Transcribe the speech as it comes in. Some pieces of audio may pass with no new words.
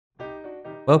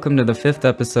Welcome to the 5th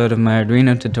episode of my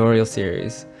Arduino tutorial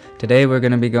series. Today we're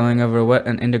going to be going over what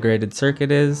an integrated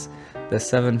circuit is, the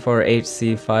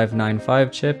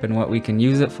 74HC595 chip and what we can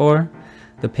use it for,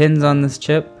 the pins on this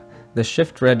chip, the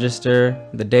shift register,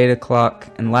 the data clock,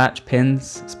 and latch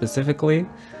pins specifically,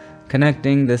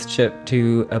 connecting this chip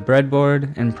to a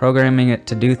breadboard and programming it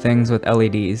to do things with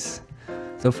LEDs.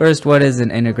 So first, what is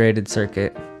an integrated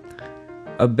circuit?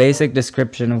 A basic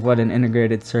description of what an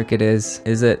integrated circuit is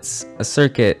it's a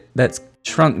circuit that's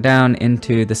shrunk down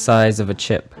into the size of a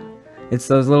chip. It's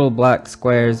those little black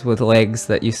squares with legs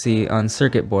that you see on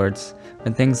circuit boards,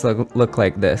 and things look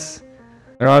like this.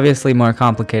 They're obviously more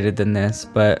complicated than this,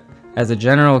 but as a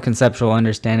general conceptual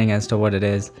understanding as to what it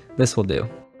is, this will do.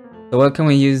 So what can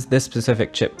we use this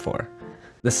specific chip for?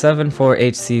 The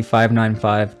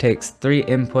 74HC595 takes 3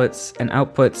 inputs and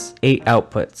outputs 8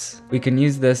 outputs. We can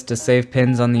use this to save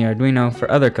pins on the Arduino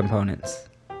for other components.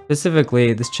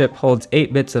 Specifically, this chip holds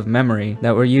 8 bits of memory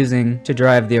that we're using to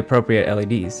drive the appropriate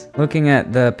LEDs. Looking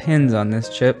at the pins on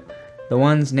this chip, the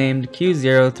ones named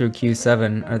Q0 through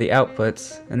Q7 are the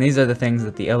outputs, and these are the things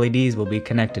that the LEDs will be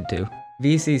connected to.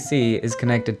 VCC is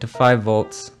connected to 5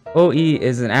 volts. OE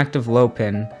is an active low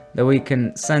pin that we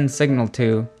can send signal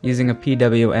to using a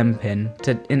PWM pin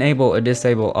to enable or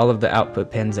disable all of the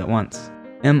output pins at once.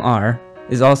 MR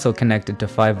is also connected to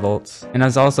 5 volts and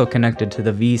is also connected to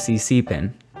the VCC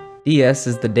pin. DS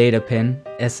is the data pin,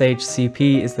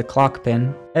 SHCP is the clock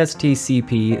pin,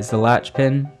 STCP is the latch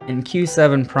pin, and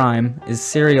Q7 prime is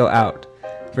serial out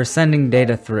for sending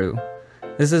data through.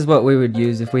 This is what we would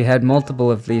use if we had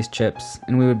multiple of these chips,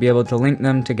 and we would be able to link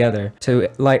them together to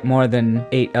light more than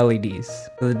 8 LEDs.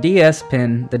 So the DS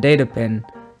pin, the data pin,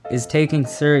 is taking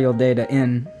serial data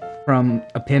in from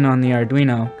a pin on the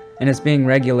Arduino, and it's being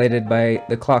regulated by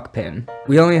the clock pin.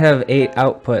 We only have 8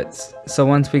 outputs, so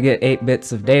once we get 8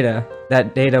 bits of data,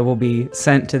 that data will be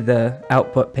sent to the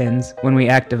output pins when we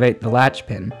activate the latch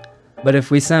pin. But if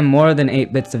we send more than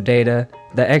 8 bits of data,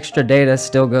 the extra data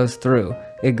still goes through.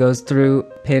 It goes through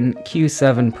pin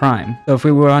Q7 prime. So if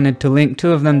we wanted to link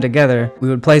 2 of them together, we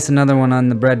would place another one on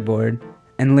the breadboard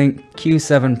and link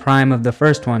Q7 prime of the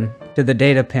first one to the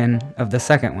data pin of the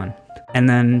second one, and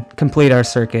then complete our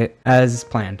circuit as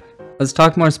planned. Let's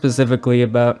talk more specifically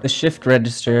about the shift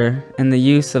register and the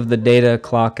use of the data,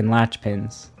 clock, and latch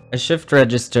pins. A shift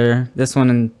register, this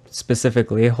one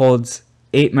specifically, holds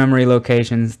 8 memory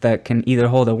locations that can either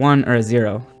hold a 1 or a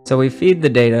 0. So we feed the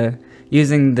data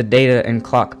using the data and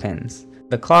clock pins.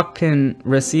 The clock pin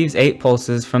receives 8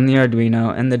 pulses from the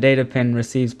Arduino, and the data pin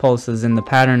receives pulses in the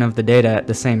pattern of the data at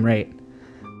the same rate.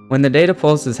 When the data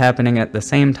pulse is happening at the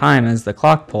same time as the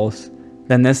clock pulse,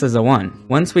 then this is a 1.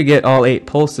 Once we get all 8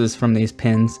 pulses from these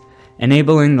pins,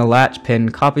 enabling the latch pin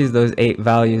copies those 8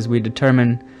 values we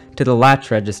determine to the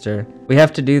latch register. We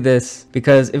have to do this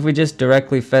because if we just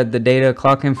directly fed the data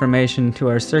clock information to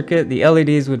our circuit, the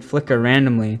LEDs would flicker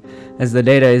randomly as the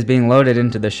data is being loaded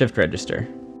into the shift register.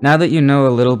 Now that you know a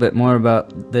little bit more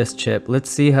about this chip, let's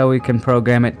see how we can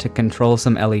program it to control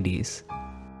some LEDs.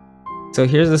 So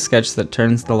here's a sketch that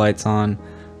turns the lights on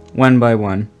one by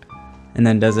one and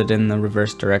then does it in the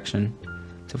reverse direction.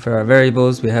 So for our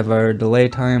variables, we have our delay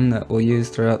time that we'll use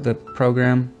throughout the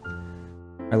program,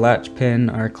 our latch pin,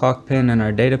 our clock pin, and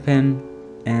our data pin,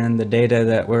 and the data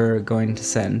that we're going to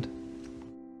send.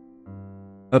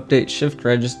 Update shift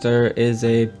register is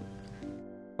a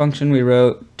function we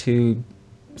wrote to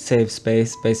save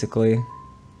space, basically,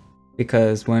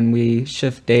 because when we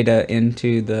shift data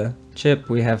into the chip,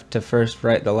 we have to first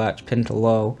write the latch pin to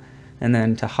low and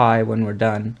then to high when we're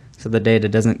done, so the data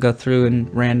doesn't go through in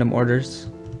random orders.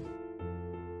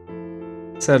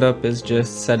 Setup is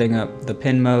just setting up the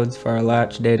pin modes for our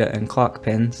latch, data, and clock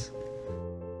pins.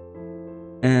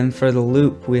 And for the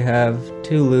loop, we have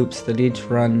 2 loops that each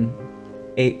run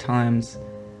 8 times,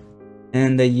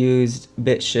 and they used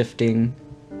bit shifting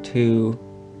to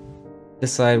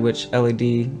decide which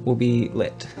LED will be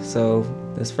lit. So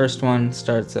this first one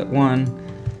starts at 1,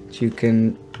 which you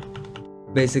can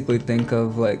basically think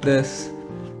of like this,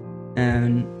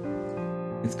 and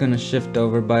it's going to shift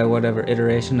over by whatever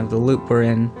iteration of the loop we're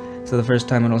in. So the first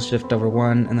time it'll shift over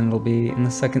 1, and then it'll be in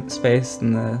the second space,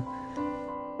 and the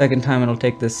second time it'll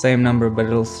take the same number but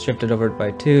it'll shift it over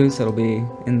by 2, so it'll be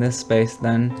in this space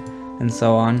then, and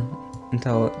so on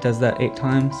until it does that 8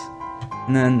 times.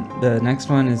 And then the next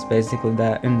one is basically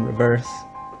that in reverse.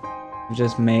 We've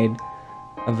just made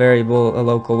a variable, a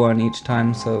local one each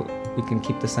time, so we can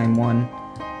keep the same one.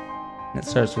 And it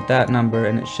starts with that number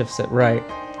and it shifts it right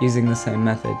using the same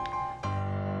method.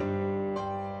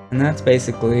 And that's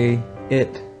basically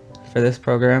it for this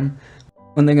program.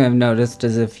 One thing I've noticed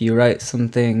is if you write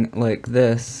something like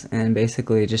this and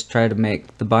basically just try to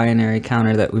make the binary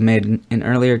counter that we made in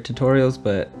earlier tutorials,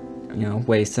 but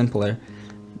way simpler,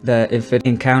 that if it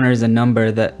encounters a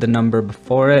number that the number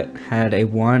before it had a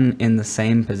 1 in the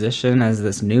same position as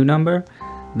this new number,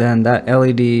 then that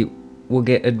LED will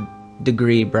get a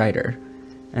degree brighter.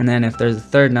 And then if there's a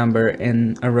third number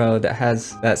in a row that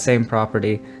has that same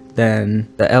property,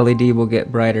 then the LED will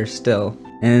get brighter still.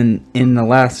 And in the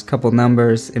last couple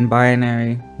numbers in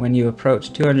binary, when you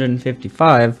approach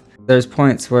 255, there's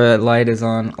points where light is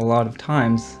on a lot of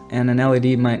times, and an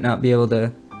LED might not be able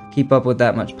to keep up with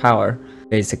that much power,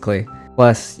 basically.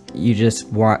 Plus, you just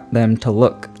want them to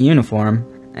look uniform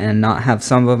and not have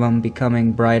some of them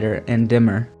becoming brighter and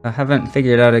dimmer. I haven't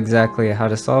figured out exactly how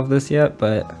to solve this yet,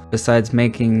 but besides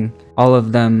making all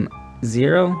of them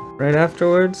 0 right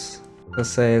afterwards, let's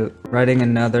say writing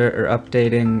another or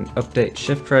update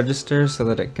shift register so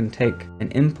that it can take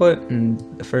an input, and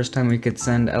the first time we could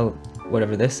send out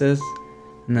whatever this is,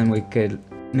 and then we could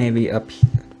maybe up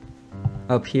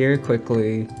here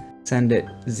quickly send it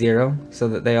 0 so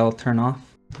that they all turn off.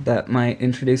 That might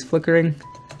introduce flickering.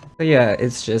 So yeah,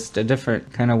 it's just a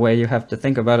different kind of way you have to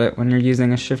think about it when you're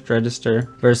using a shift register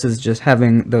versus just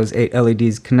having those 8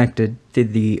 LEDs connected to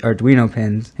the Arduino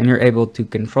pins, and you're able to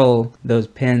control those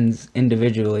pins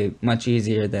individually much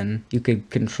easier than you could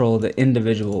control the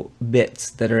individual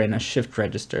bits that are in a shift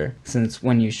register, since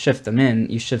when you shift them in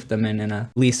in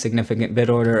a least significant bit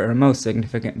order or a most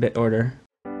significant bit order.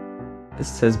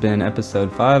 This has been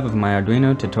episode 5 of my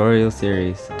Arduino tutorial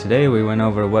series. Today we went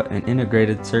over what an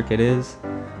integrated circuit is,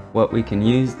 what we can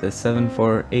use the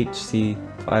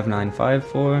 74HC595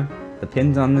 for, the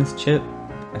pins on this chip,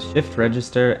 a shift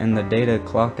register and the data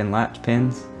clock and latch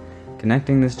pins,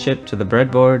 connecting this chip to the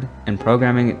breadboard, and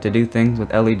programming it to do things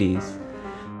with LEDs.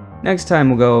 Next time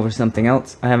we'll go over something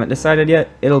else I haven't decided yet.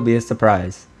 It'll be a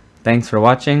surprise. Thanks for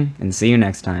watching, and see you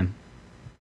next time.